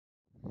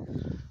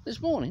This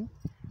morning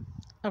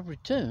I've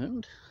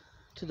returned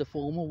to the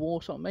former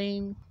Warsop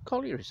Main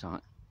colliery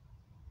site,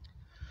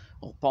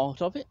 or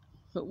part of it,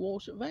 at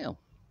Warsop Vale.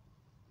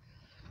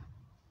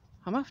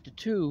 I'm after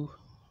two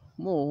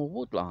more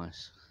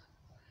woodlice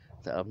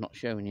that I've not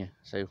shown you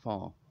so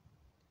far.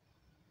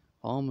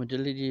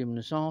 Armadillidium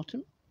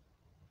nosatum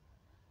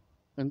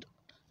and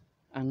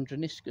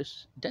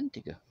Androniscus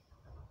dentica.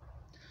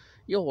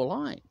 You'll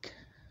like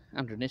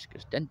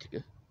Androniscus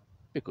dentica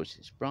because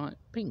it's bright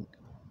pink.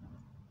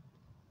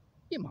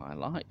 You might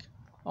like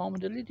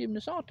Armadillidium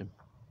nosatum,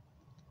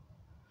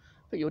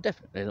 but you'll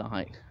definitely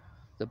like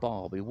the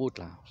Barbie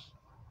Woodlouse.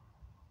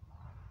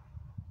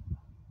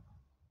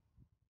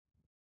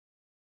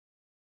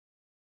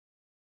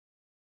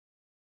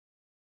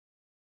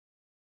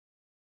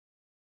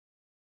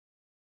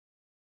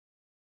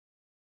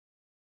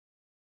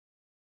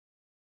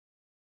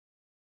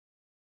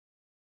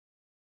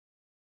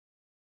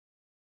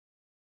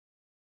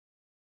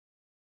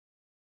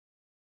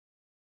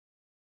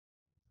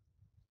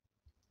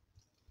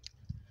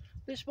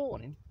 This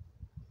morning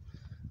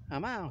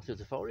I'm out of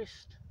the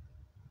forest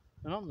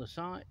and on the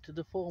site to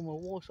the former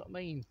Warsop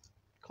Main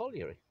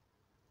colliery.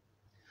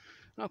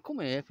 And I've come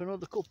here for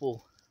another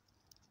couple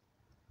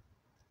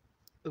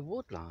of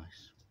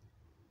woodlice.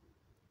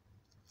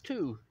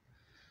 Two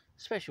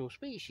special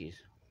species.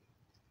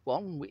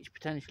 One which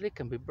potentially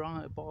can be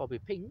bright Barbie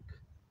pink,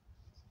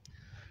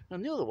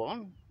 and the other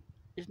one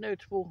is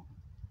notable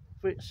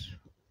for its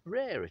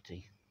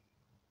rarity,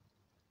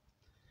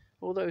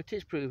 although it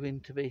is proving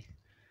to be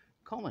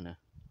commoner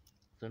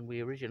than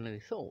we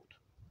originally thought.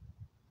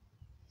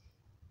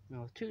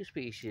 Now, the two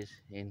species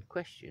in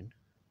question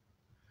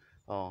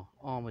are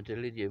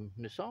Armadillidium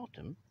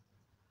nosatum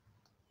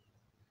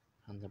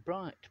and the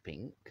bright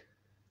pink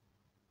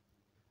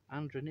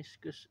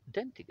Androniscus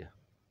dentica,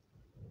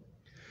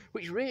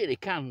 which really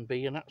can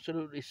be an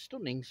absolutely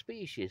stunning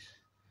species,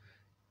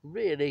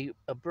 really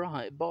a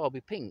bright Barbie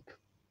pink.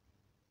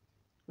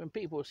 When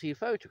people see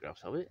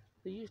photographs of it,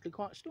 they're usually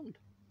quite stunned.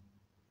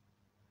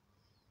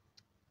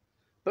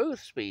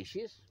 Both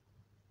species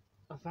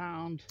are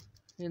found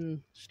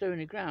in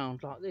stony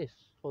ground like this,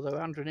 although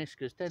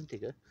Androniscus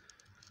dentica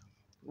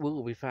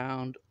will be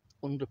found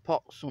under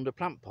pots, under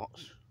plant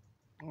pots.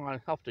 I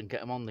often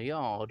get them on the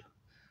yard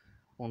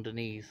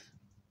underneath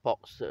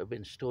pots that have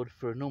been stood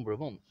for a number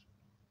of months.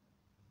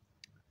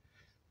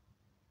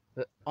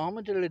 But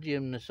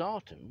Armadillidium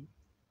nosatum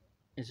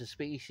is a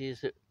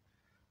species that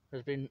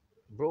has been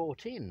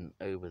brought in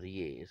over the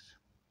years.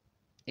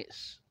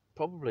 It's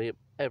probably at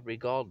every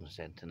garden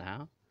centre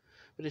now,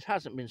 but it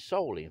hasn't been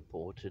solely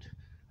imported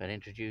and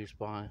introduced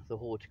by the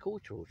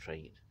horticultural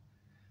trade,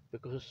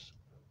 because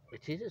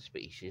it is a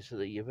species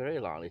that you're very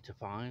likely to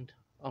find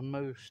on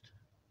most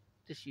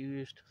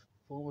disused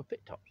former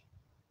pit tops,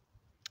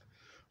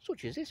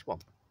 such as this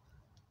one.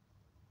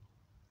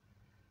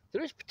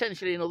 There is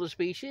potentially another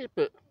species,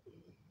 but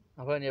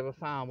I've only ever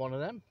found one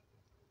of them.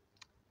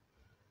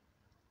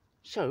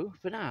 So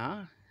for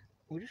now,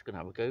 we're just going to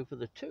have a go for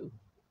the two.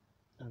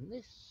 And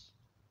this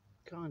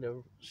kind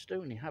of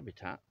stony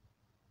habitat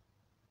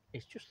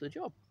is just the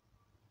job,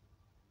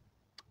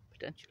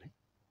 potentially.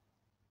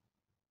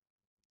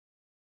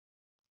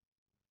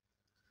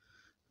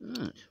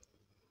 Right,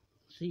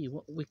 see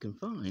what we can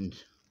find.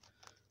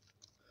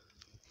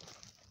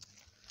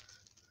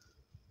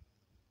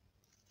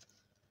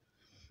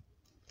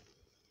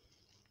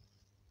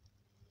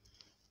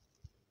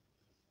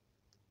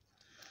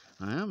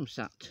 I am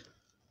sat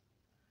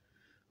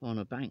on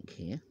a bank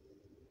here,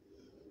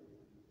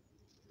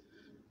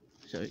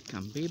 so it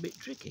can be a bit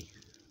tricky.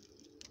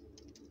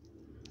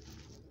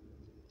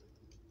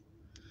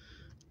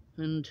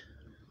 And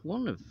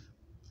one of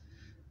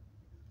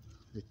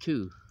the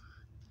two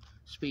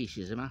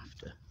species I'm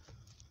after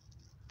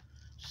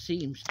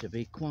seems to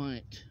be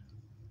quite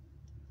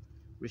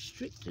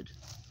restricted,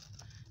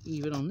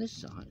 even on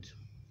this side.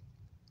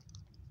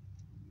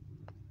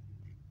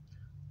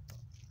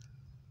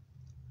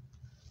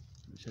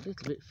 It's a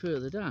little bit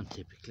further down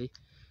typically.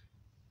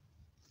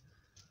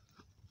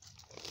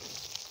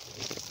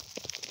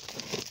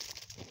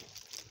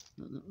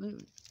 Not that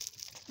moment.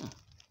 Ah.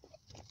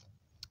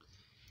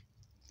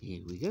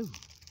 Here we go.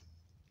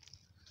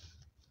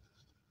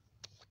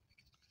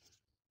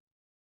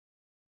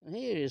 And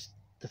here is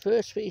the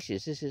first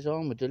species. This is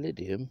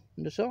Armadillidium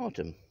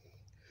nosatum.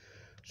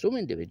 Some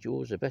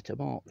individuals are better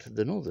marked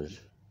than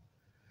others,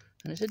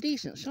 and it's a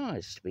decent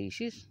sized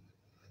species,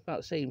 about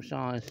the same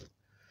size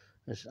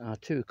as our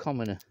two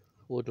commoner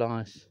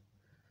woodlice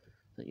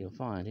that you'll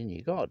find in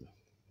your garden.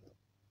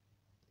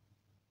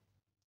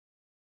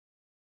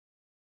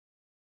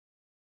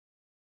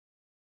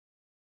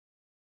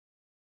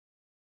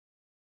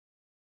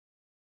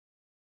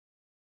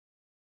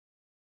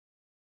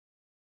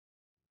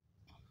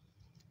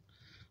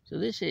 So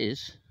this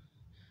is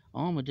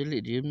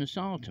Armadillidium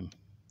nosatum.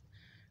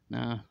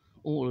 Now,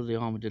 all of the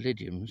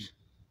Armadillidiums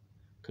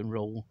can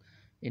roll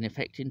in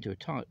effect into a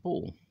tight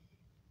ball.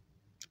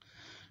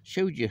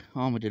 Showed you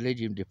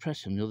Armadillidium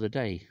depressum the other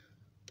day,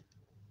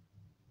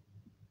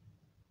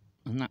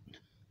 and that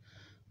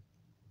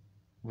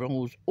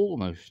rolls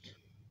almost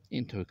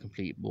into a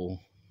complete ball.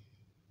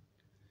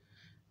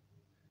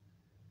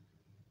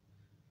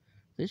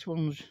 This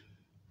one's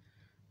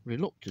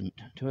reluctant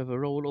to ever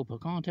roll up. I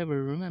can't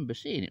ever remember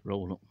seeing it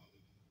roll up.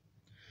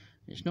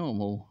 Its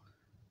normal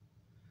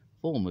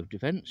form of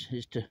defence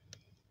is to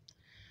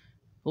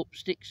up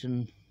sticks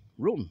and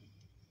run.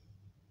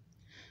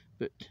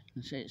 But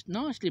it's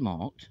nicely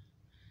marked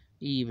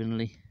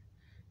evenly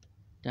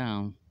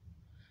down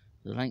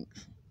the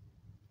length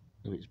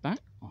of its back,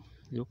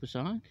 the upper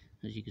side,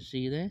 as you can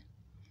see there.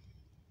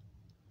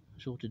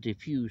 Sort of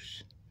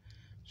diffuse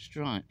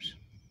stripes.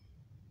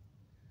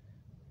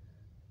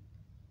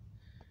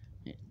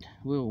 It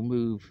will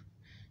move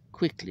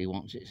quickly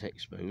once it's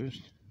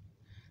exposed,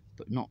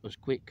 but not as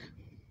quick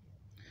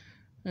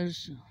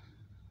as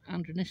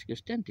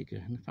Androniscus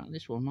dentica. In fact,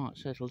 this one might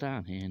settle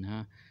down here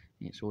now.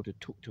 It's sort of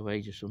tucked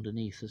away just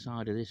underneath the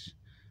side of this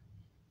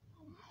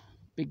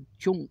big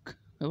chunk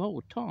of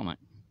old tarmac.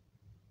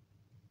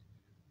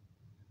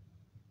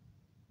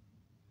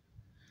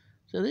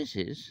 So this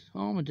is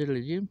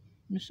Armadillidium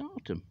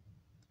nosatum.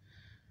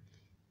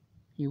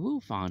 You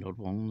will find odd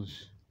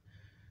ones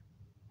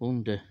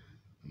under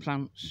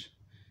plants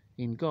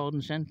in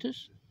garden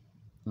centres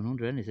and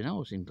under anything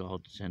else in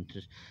garden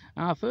centres.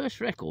 Our first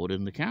record,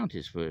 and the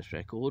county's first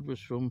record, was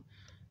from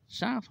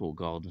Southall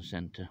Garden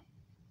Centre.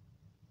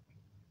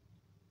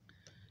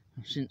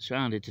 I've since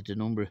founded a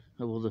number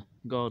of other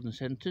garden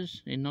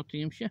centres in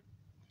Nottinghamshire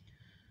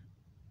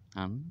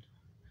and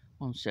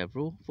on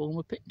several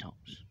former pit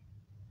tops.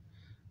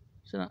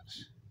 So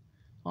that's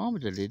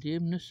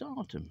Armadillidium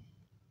nosatum.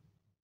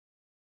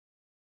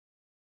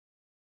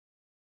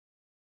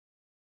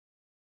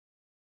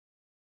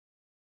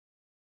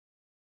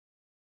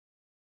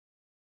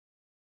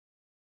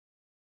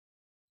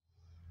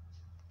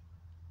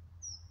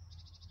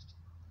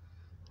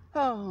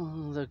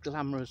 Oh, the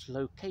glamorous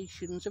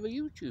locations of a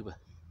YouTuber.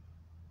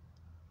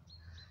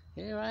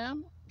 Here I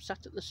am,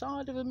 sat at the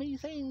side of a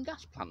methane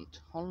gas plant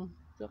on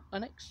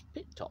an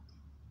ex-pit top.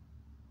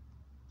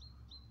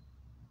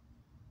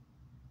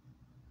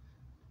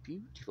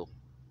 Beautiful.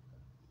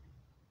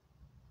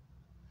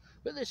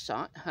 But this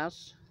site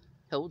has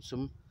held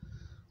some,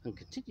 and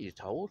continues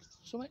to hold,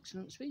 some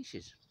excellent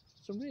species.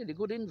 Some really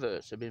good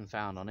inverts have been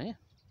found on here.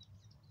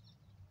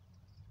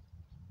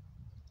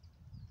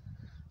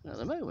 And at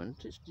the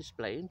moment it's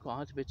displaying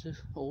quite a bit of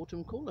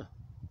autumn colour.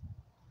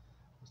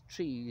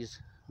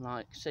 Trees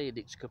like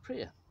Sadix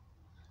caprea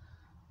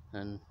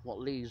and what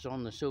leaves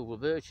on the silver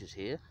birches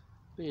here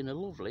being a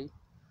lovely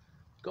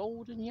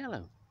golden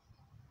yellow.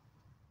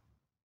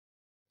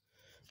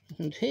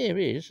 And here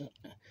is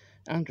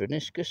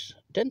Androniscus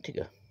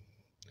dentica.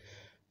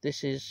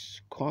 This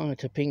is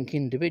quite a pink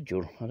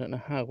individual. I don't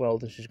know how well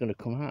this is going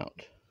to come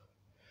out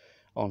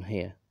on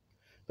here,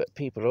 but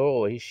people are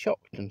always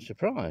shocked and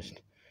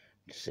surprised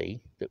to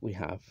see that we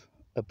have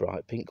a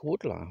bright pink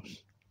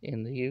woodlouse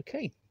in the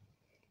UK.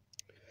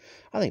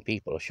 I think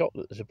people are shocked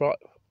that there's a bright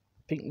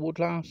pink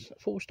woodlouse,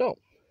 full stop.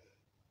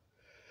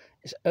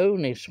 It's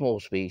only a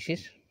small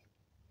species,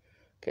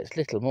 gets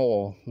little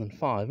more than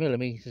 5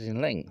 millimeters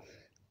in length,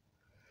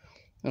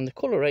 and the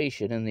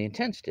coloration and the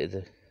intensity of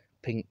the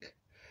pink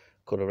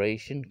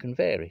coloration can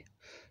vary.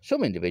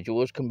 Some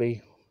individuals can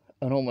be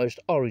an almost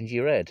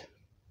orangey red,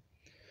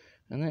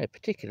 and they're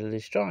particularly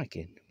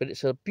striking, but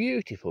it's a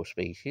beautiful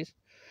species,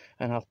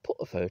 and I'll put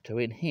a photo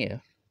in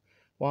here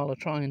while I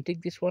try and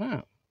dig this one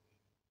out.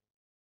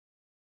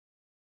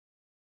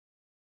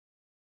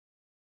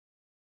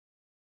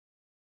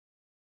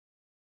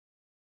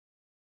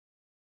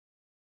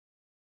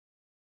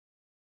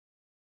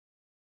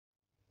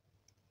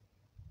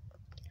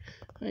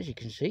 As you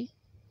can see,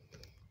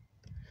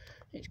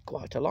 it's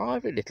quite a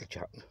lively little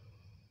chap.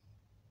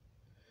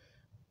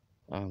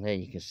 And there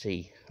you can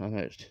see, I know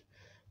it's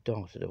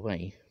darted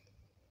away,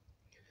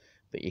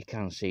 but you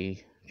can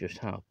see just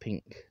how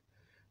pink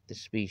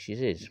this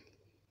species is.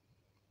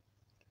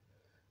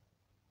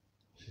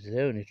 This is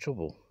the only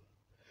trouble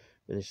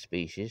with this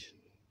species,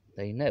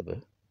 they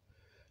never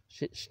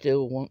sit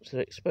still once they're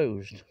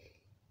exposed.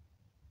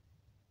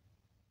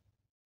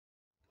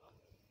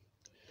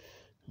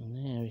 And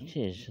there it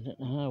is. I don't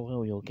know how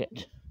well you'll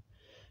get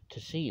to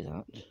see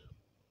that.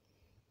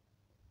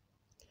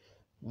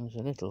 There's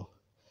a little,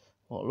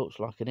 what looks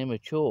like an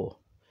immature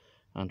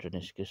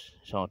Androniscus.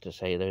 It's hard to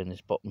say there in this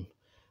bottom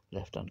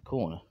left hand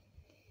corner,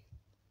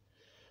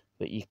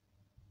 but you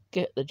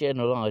get the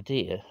general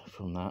idea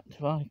from that.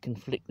 If I can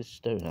flick this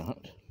stone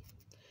out,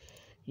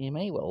 you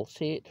may well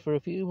see it for a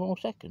few more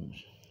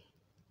seconds.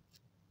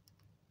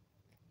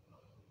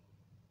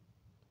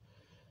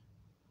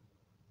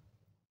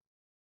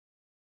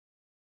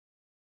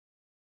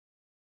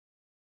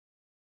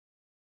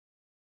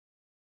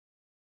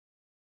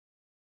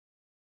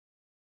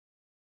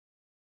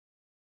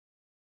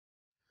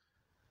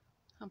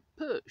 I'm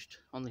perched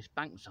on this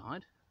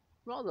bankside,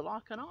 rather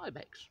like an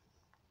ibex.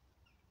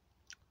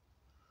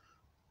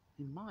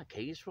 In my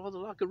case, rather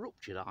like a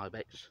ruptured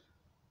ibex.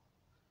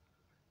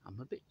 I'm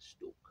a bit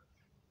stuck.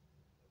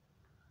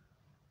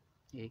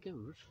 Here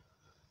goes.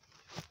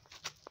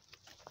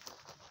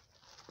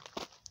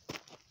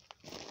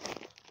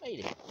 Made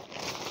it.